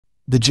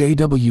The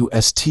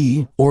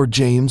JWST, or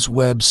James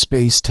Webb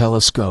Space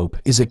Telescope,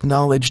 is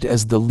acknowledged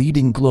as the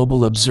leading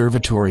global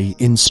observatory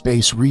in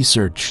space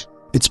research.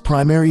 Its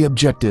primary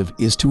objective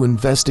is to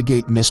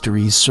investigate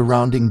mysteries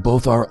surrounding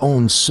both our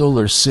own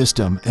solar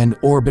system and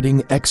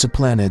orbiting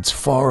exoplanets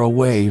far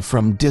away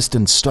from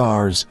distant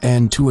stars,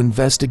 and to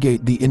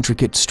investigate the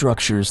intricate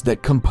structures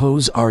that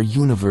compose our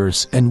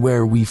universe and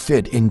where we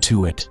fit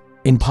into it.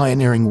 In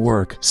pioneering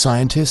work,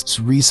 scientists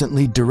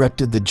recently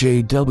directed the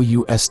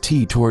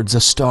JWST towards a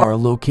star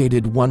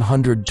located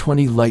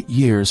 120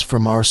 light-years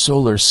from our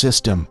solar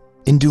system.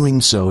 In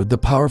doing so, the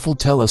powerful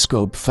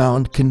telescope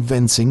found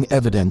convincing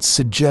evidence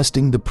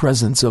suggesting the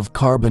presence of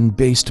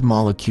carbon-based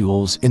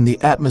molecules in the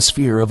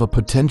atmosphere of a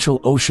potential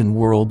ocean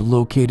world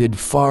located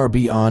far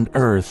beyond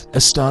Earth,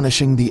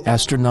 astonishing the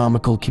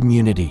astronomical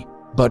community.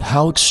 But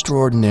how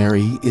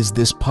extraordinary is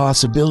this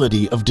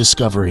possibility of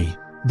discovery?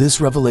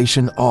 This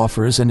revelation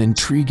offers an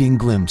intriguing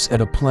glimpse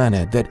at a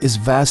planet that is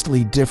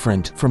vastly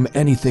different from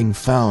anything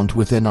found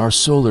within our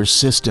solar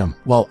system,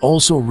 while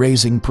also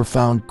raising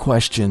profound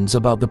questions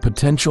about the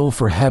potential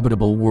for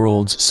habitable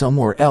worlds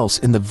somewhere else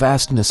in the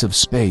vastness of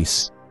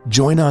space.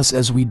 Join us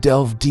as we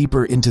delve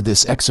deeper into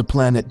this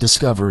exoplanet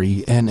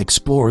discovery and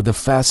explore the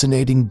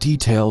fascinating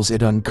details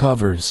it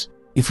uncovers.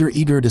 If you're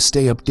eager to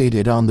stay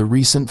updated on the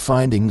recent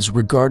findings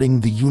regarding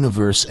the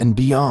universe and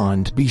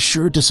beyond, be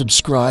sure to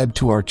subscribe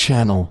to our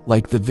channel,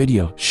 like the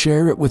video,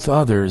 share it with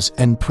others,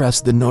 and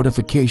press the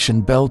notification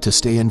bell to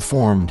stay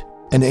informed.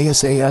 An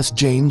NASA's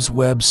James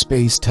Webb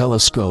Space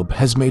Telescope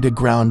has made a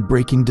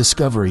groundbreaking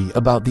discovery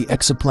about the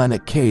exoplanet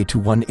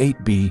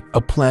K218b,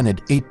 a planet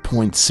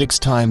 8.6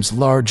 times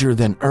larger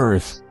than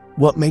Earth.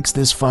 What makes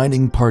this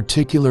finding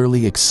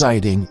particularly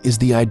exciting is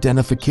the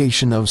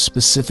identification of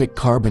specific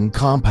carbon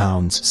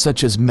compounds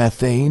such as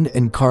methane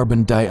and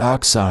carbon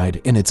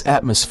dioxide in its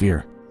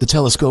atmosphere. The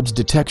telescope's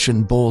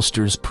detection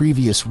bolsters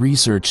previous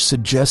research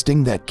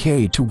suggesting that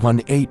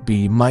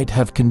K218b might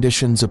have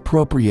conditions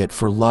appropriate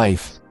for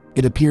life.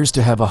 It appears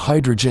to have a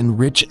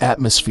hydrogen-rich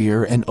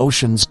atmosphere and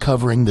oceans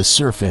covering the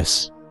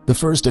surface. The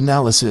first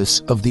analysis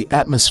of the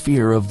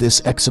atmosphere of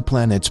this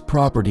exoplanet's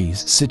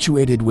properties,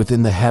 situated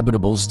within the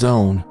habitable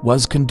zone,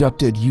 was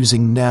conducted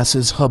using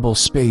NASA's Hubble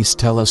Space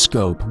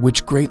Telescope,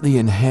 which greatly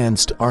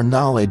enhanced our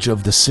knowledge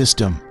of the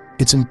system.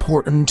 It's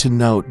important to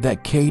note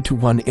that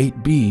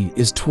K218b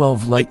is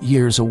 12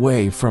 light-years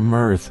away from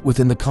Earth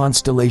within the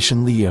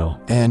constellation Leo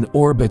and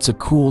orbits a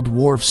cool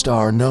dwarf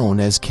star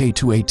known as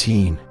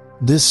K218.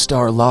 This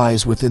star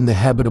lies within the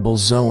habitable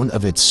zone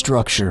of its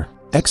structure.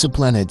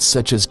 Exoplanets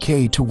such as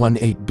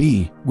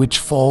K218b, which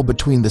fall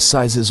between the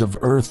sizes of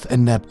Earth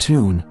and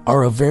Neptune,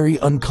 are a very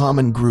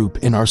uncommon group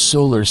in our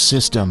solar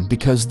system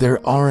because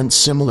there aren't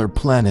similar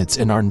planets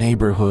in our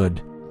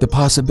neighborhood. The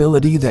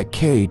possibility that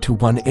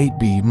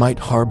K218b might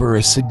harbor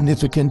a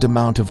significant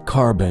amount of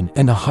carbon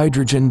and a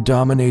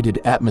hydrogen-dominated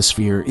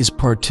atmosphere is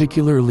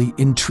particularly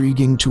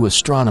intriguing to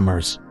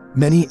astronomers.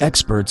 Many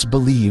experts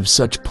believe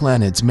such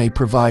planets may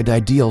provide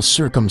ideal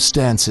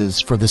circumstances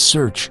for the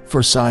search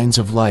for signs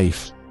of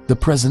life. The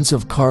presence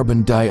of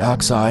carbon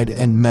dioxide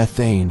and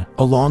methane,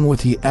 along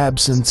with the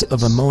absence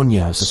of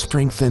ammonia,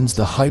 strengthens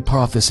the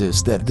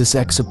hypothesis that this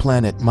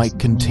exoplanet might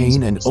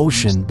contain an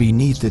ocean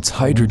beneath its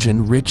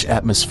hydrogen-rich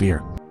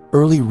atmosphere.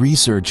 Early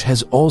research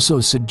has also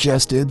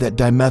suggested that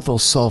dimethyl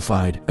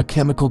sulfide, a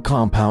chemical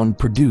compound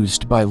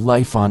produced by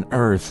life on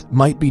Earth,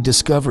 might be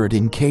discovered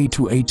in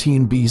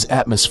K218b's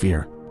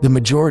atmosphere. The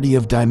majority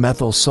of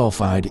dimethyl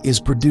sulfide is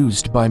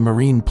produced by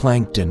marine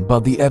plankton,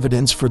 but the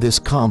evidence for this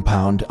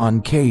compound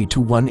on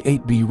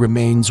K218b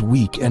remains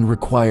weak and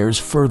requires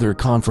further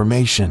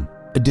confirmation.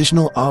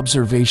 Additional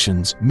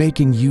observations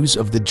making use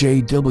of the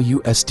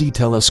JWST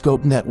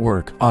telescope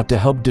network ought to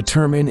help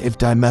determine if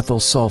dimethyl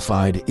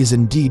sulfide is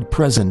indeed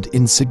present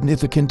in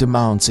significant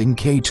amounts in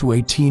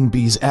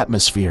K218b's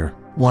atmosphere.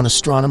 One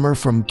astronomer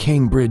from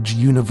Cambridge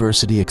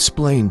University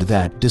explained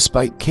that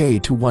despite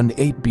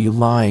K218b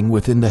lying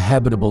within the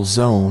habitable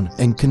zone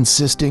and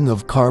consisting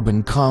of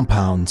carbon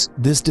compounds,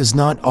 this does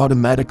not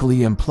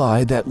automatically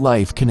imply that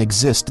life can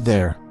exist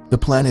there. The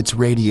planet's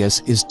radius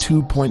is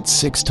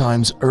 2.6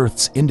 times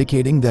Earth's,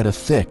 indicating that a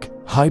thick,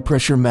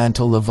 high-pressure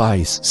mantle of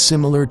ice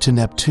similar to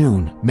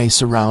Neptune may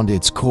surround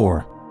its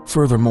core.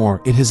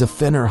 Furthermore, it has a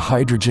thinner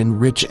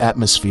hydrogen-rich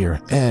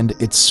atmosphere, and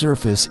its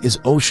surface is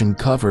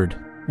ocean-covered.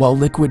 While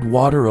liquid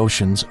water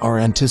oceans are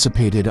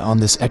anticipated on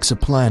this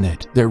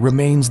exoplanet, there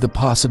remains the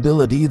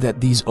possibility that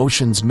these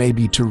oceans may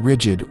be too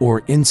rigid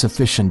or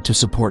insufficient to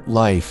support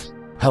life.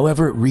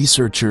 However,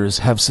 researchers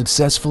have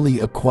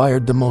successfully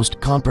acquired the most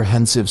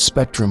comprehensive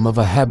spectrum of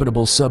a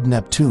habitable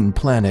sub-Neptune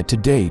planet to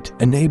date,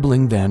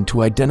 enabling them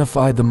to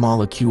identify the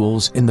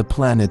molecules in the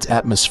planet's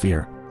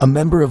atmosphere. A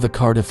member of the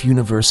Cardiff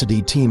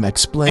University team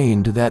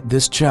explained that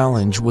this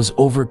challenge was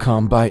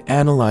overcome by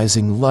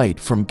analyzing light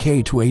from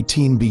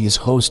K218b's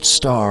host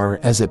star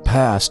as it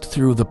passed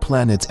through the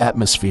planet's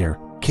atmosphere.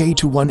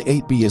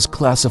 K218b is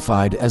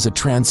classified as a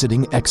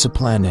transiting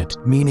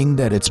exoplanet, meaning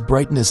that its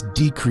brightness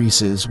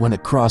decreases when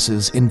it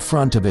crosses in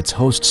front of its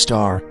host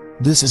star.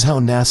 This is how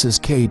NASA's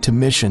K2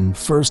 mission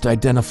first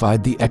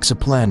identified the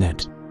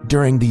exoplanet.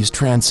 During these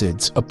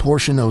transits, a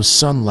portion of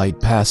sunlight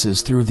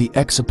passes through the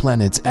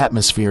exoplanet's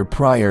atmosphere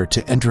prior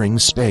to entering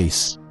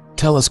space.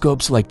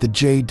 Telescopes like the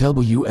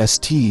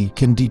JWST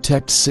can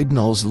detect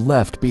signals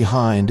left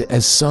behind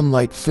as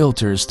sunlight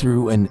filters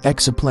through an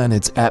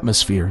exoplanet's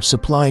atmosphere,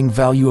 supplying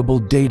valuable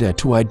data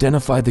to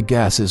identify the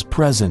gases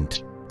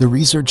present. The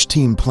research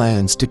team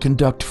plans to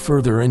conduct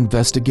further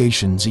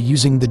investigations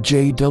using the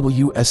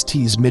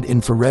JWST's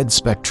mid-infrared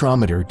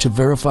spectrometer to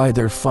verify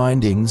their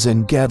findings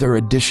and gather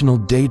additional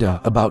data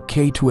about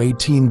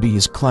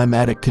K2-18b's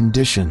climatic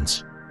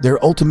conditions.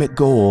 Their ultimate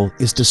goal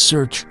is to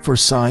search for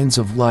signs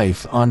of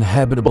life on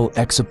habitable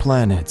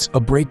exoplanets,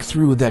 a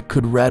breakthrough that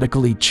could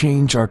radically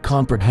change our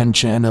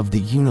comprehension of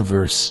the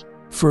universe.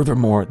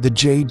 Furthermore, the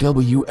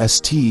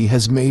JWST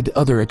has made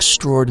other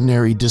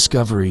extraordinary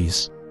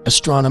discoveries.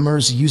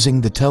 Astronomers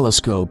using the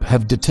telescope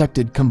have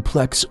detected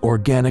complex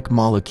organic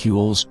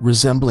molecules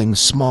resembling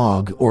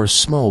smog or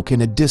smoke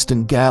in a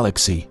distant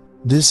galaxy.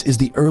 This is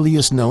the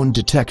earliest known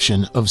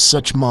detection of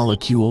such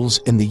molecules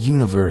in the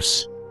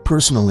universe.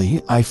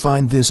 Personally, I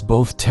find this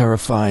both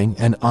terrifying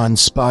and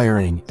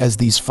awe-inspiring, as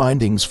these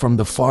findings from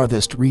the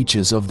farthest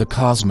reaches of the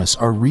cosmos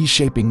are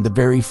reshaping the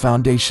very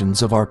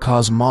foundations of our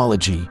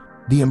cosmology.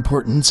 The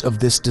importance of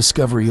this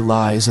discovery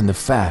lies in the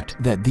fact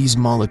that these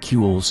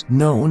molecules,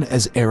 known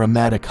as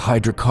aromatic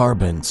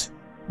hydrocarbons,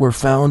 were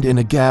found in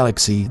a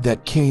galaxy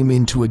that came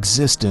into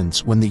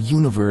existence when the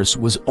universe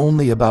was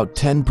only about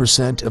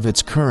 10% of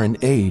its current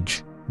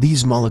age.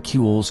 These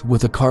molecules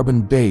with a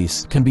carbon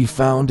base can be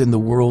found in the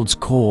world's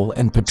coal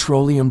and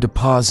petroleum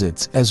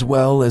deposits, as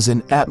well as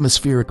in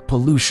atmospheric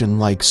pollution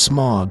like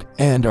smog,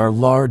 and are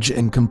large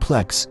and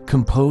complex,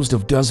 composed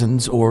of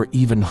dozens or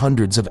even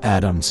hundreds of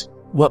atoms.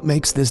 What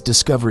makes this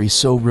discovery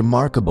so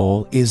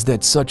remarkable is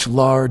that such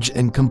large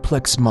and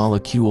complex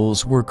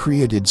molecules were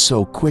created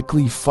so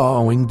quickly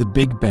following the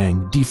Big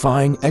Bang,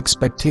 defying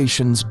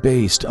expectations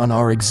based on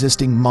our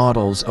existing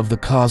models of the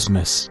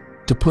cosmos.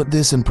 To put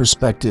this in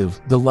perspective,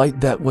 the light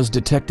that was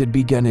detected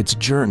began its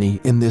journey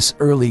in this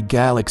early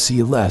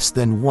galaxy less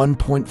than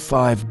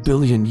 1.5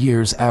 billion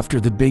years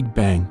after the Big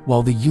Bang,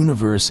 while the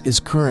universe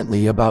is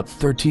currently about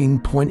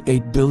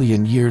 13.8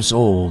 billion years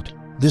old.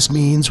 This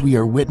means we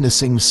are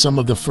witnessing some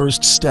of the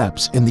first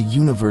steps in the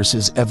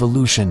universe's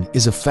evolution.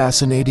 Is a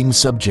fascinating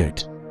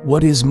subject.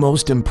 What is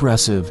most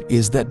impressive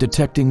is that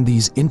detecting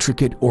these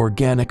intricate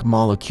organic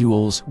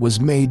molecules was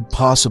made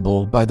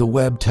possible by the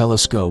Webb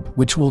telescope,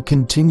 which will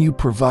continue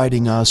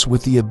providing us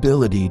with the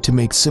ability to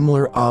make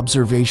similar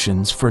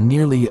observations for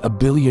nearly a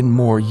billion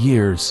more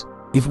years.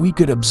 If we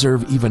could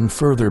observe even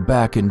further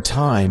back in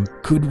time,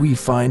 could we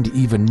find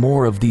even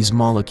more of these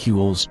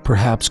molecules,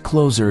 perhaps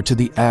closer to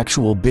the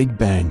actual Big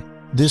Bang?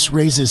 This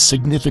raises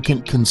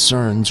significant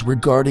concerns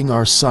regarding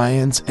our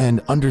science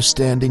and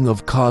understanding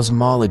of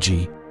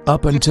cosmology.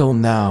 Up until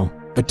now,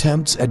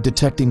 attempts at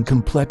detecting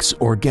complex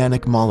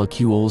organic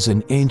molecules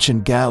in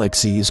ancient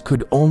galaxies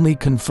could only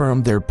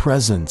confirm their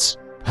presence.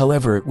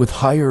 However, with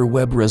higher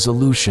Webb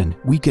resolution,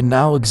 we can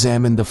now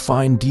examine the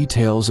fine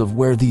details of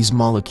where these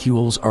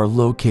molecules are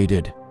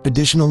located.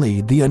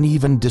 Additionally, the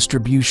uneven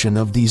distribution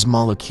of these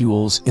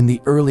molecules in the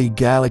early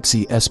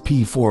galaxy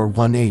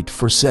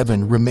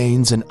SP41847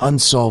 remains an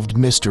unsolved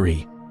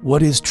mystery.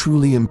 What is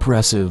truly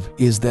impressive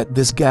is that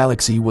this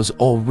galaxy was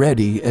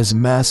already as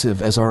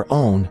massive as our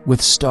own,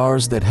 with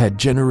stars that had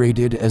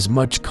generated as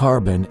much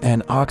carbon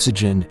and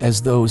oxygen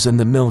as those in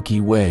the Milky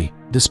Way,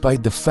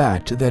 despite the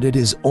fact that it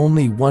is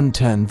only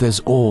 1/10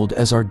 as old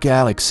as our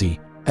galaxy.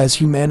 As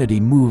humanity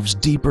moves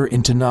deeper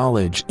into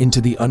knowledge,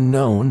 into the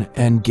unknown,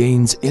 and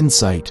gains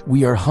insight,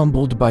 we are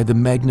humbled by the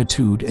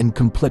magnitude and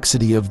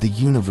complexity of the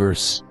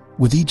universe.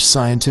 With each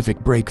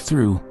scientific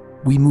breakthrough,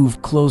 we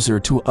move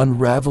closer to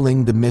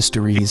unraveling the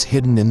mysteries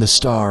hidden in the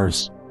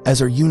stars.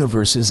 As our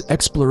universe's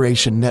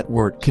exploration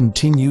network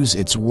continues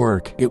its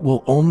work, it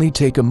will only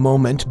take a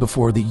moment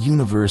before the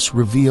universe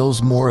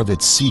reveals more of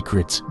its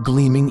secrets,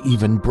 gleaming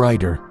even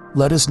brighter.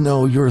 Let us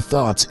know your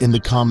thoughts in the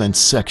comments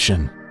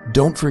section.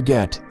 Don't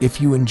forget,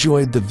 if you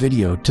enjoyed the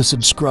video, to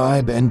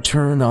subscribe and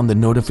turn on the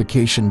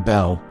notification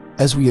bell.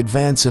 As we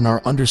advance in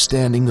our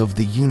understanding of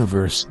the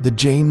universe, the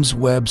James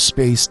Webb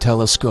Space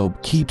Telescope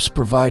keeps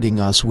providing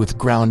us with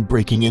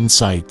groundbreaking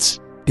insights.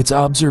 Its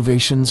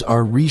observations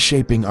are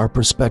reshaping our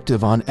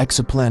perspective on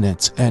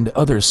exoplanets and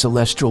other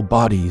celestial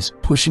bodies,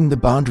 pushing the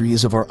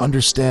boundaries of our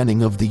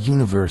understanding of the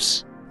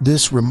universe.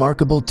 This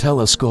remarkable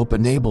telescope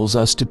enables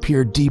us to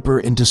peer deeper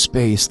into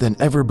space than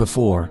ever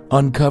before,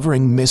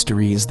 uncovering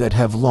mysteries that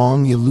have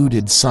long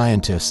eluded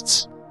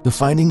scientists. The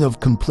finding of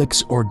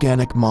complex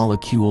organic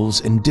molecules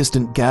in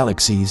distant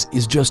galaxies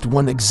is just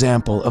one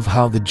example of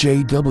how the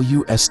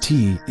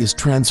JWST is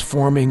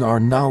transforming our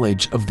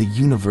knowledge of the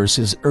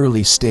universe's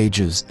early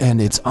stages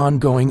and its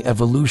ongoing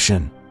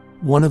evolution.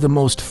 One of the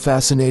most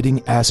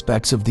fascinating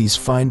aspects of these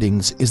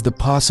findings is the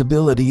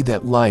possibility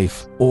that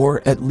life,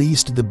 or at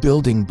least the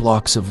building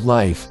blocks of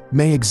life,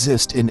 may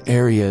exist in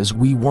areas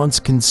we once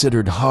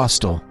considered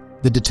hostile.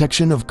 The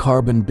detection of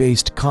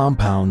carbon-based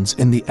compounds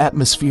in the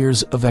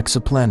atmospheres of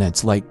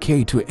exoplanets like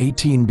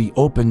K2-18b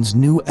opens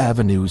new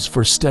avenues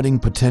for studying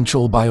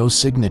potential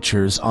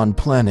biosignatures on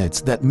planets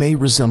that may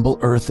resemble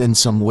Earth in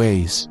some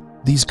ways.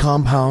 These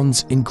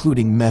compounds,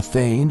 including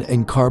methane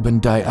and carbon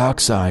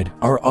dioxide,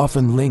 are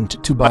often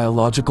linked to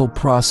biological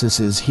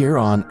processes here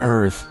on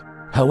Earth.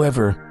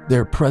 However,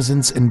 their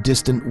presence in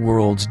distant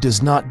worlds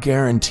does not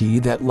guarantee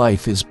that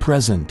life is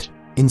present.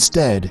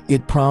 Instead,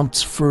 it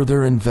prompts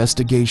further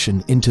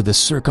investigation into the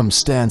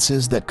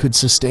circumstances that could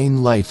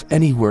sustain life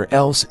anywhere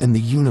else in the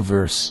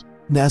universe.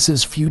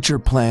 NASA's future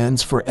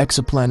plans for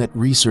exoplanet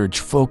research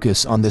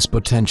focus on this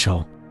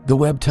potential. The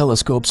Webb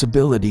telescope's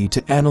ability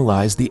to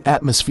analyze the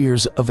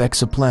atmospheres of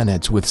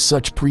exoplanets with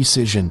such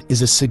precision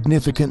is a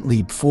significant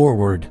leap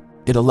forward.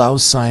 It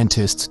allows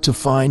scientists to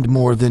find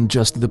more than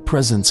just the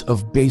presence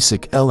of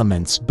basic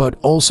elements, but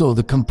also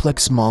the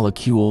complex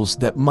molecules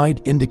that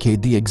might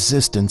indicate the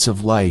existence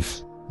of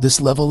life.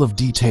 This level of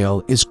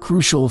detail is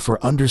crucial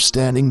for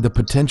understanding the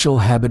potential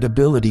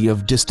habitability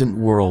of distant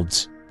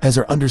worlds. As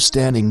our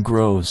understanding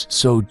grows,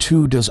 so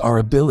too does our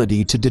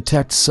ability to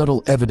detect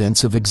subtle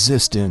evidence of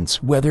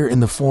existence, whether in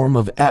the form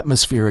of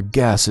atmospheric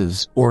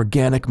gases,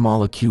 organic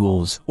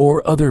molecules,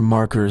 or other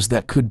markers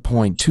that could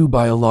point to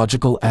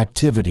biological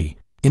activity.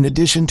 In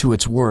addition to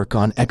its work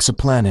on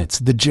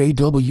exoplanets, the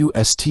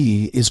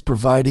JWST is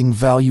providing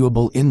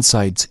valuable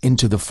insights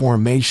into the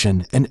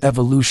formation and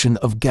evolution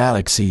of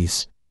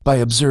galaxies. By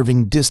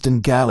observing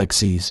distant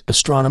galaxies,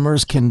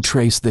 astronomers can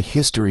trace the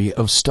history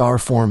of star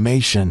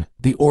formation,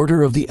 the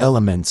order of the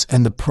elements,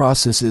 and the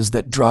processes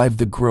that drive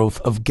the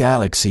growth of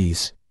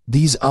galaxies.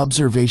 These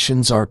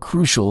observations are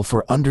crucial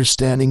for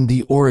understanding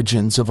the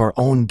origins of our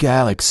own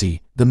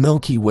galaxy, the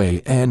Milky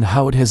Way, and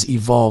how it has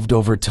evolved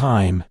over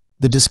time.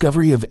 The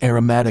discovery of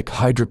aromatic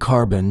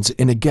hydrocarbons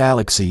in a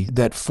galaxy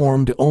that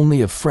formed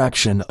only a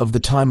fraction of the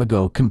time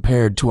ago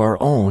compared to our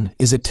own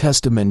is a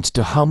testament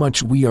to how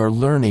much we are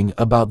learning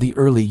about the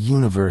early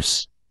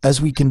universe.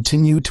 As we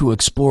continue to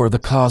explore the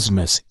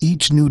cosmos,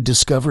 each new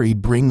discovery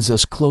brings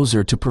us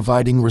closer to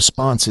providing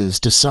responses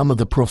to some of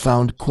the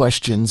profound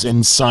questions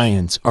in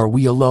science. Are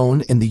we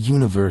alone in the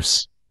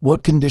universe?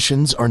 What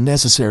conditions are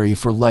necessary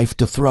for life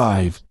to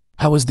thrive?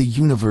 How is the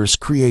universe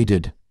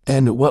created?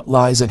 And what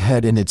lies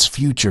ahead in its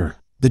future?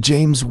 The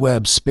James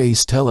Webb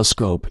Space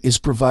Telescope is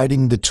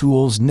providing the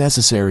tools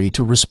necessary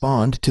to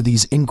respond to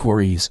these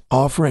inquiries,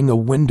 offering a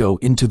window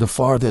into the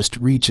farthest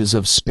reaches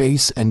of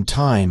space and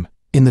time.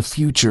 In the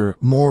future,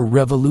 more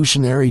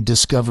revolutionary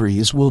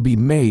discoveries will be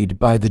made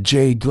by the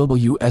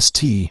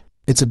JWST.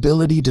 Its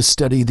ability to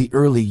study the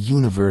early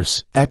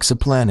universe,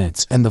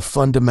 exoplanets, and the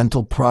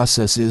fundamental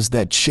processes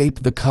that shape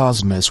the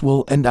cosmos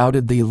will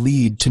undoubtedly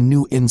lead to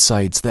new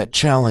insights that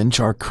challenge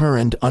our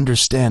current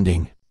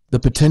understanding. The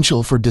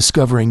potential for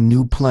discovering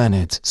new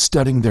planets,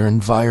 studying their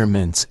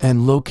environments,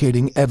 and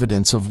locating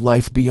evidence of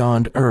life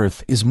beyond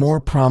Earth is more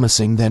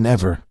promising than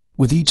ever.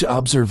 With each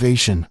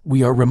observation,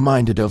 we are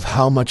reminded of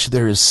how much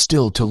there is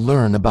still to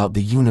learn about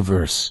the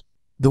universe.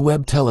 The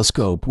Webb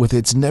telescope, with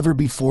its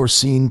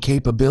never-before-seen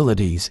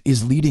capabilities,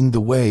 is leading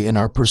the way in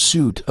our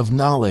pursuit of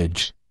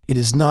knowledge. It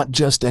is not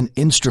just an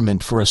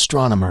instrument for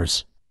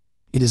astronomers.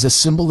 It is a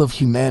symbol of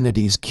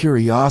humanity's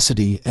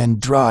curiosity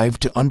and drive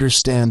to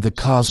understand the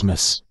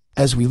cosmos.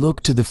 As we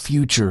look to the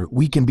future,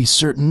 we can be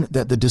certain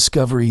that the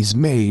discoveries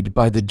made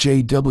by the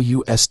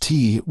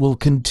JWST will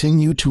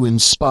continue to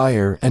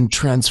inspire and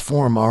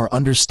transform our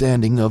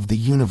understanding of the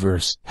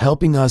universe,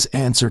 helping us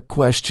answer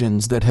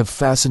questions that have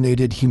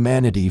fascinated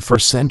humanity for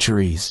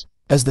centuries.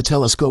 As the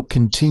telescope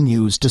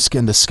continues to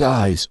scan the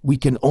skies, we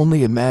can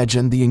only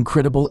imagine the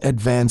incredible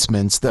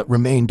advancements that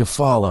remain to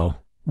follow.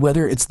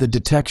 Whether it's the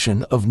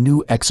detection of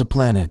new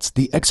exoplanets,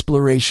 the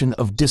exploration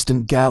of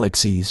distant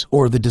galaxies,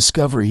 or the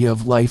discovery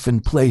of life in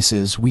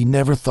places we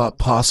never thought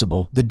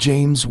possible, the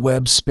James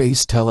Webb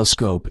Space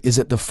Telescope is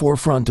at the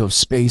forefront of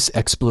space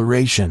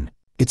exploration.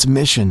 Its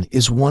mission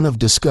is one of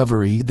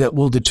discovery that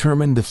will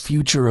determine the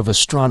future of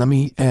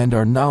astronomy and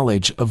our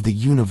knowledge of the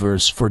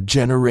universe for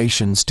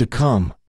generations to come.